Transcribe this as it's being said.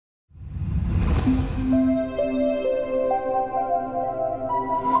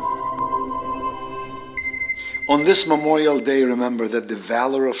On this Memorial Day, remember that the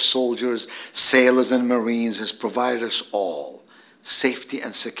valor of soldiers, sailors, and Marines has provided us all safety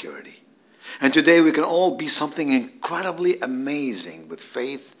and security. And today we can all be something incredibly amazing with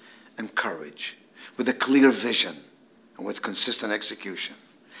faith and courage, with a clear vision, and with consistent execution.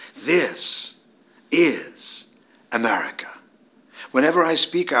 This is America. Whenever I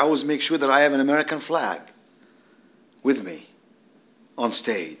speak, I always make sure that I have an American flag with me on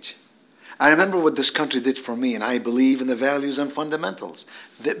stage. I remember what this country did for me, and I believe in the values and fundamentals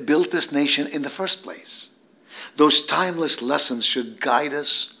that built this nation in the first place. Those timeless lessons should guide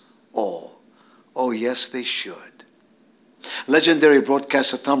us all. Oh, yes, they should. Legendary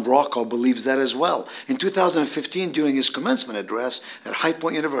broadcaster Tom Brokaw believes that as well. In 2015, during his commencement address at High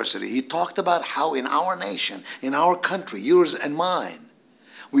Point University, he talked about how in our nation, in our country, yours and mine,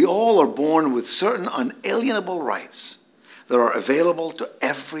 we all are born with certain unalienable rights that are available to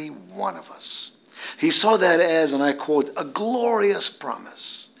every one of us. He saw that as, and I quote, a glorious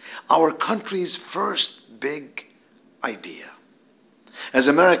promise, our country's first big idea. As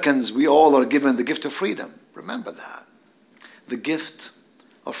Americans, we all are given the gift of freedom. Remember that. The gift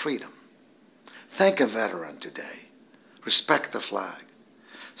of freedom. Thank a veteran today. Respect the flag.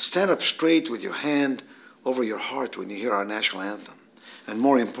 Stand up straight with your hand over your heart when you hear our national anthem. And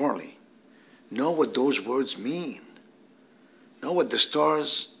more importantly, know what those words mean. Know what the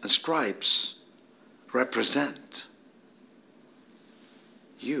stars and stripes represent.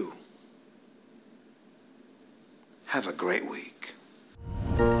 You. Have a great week.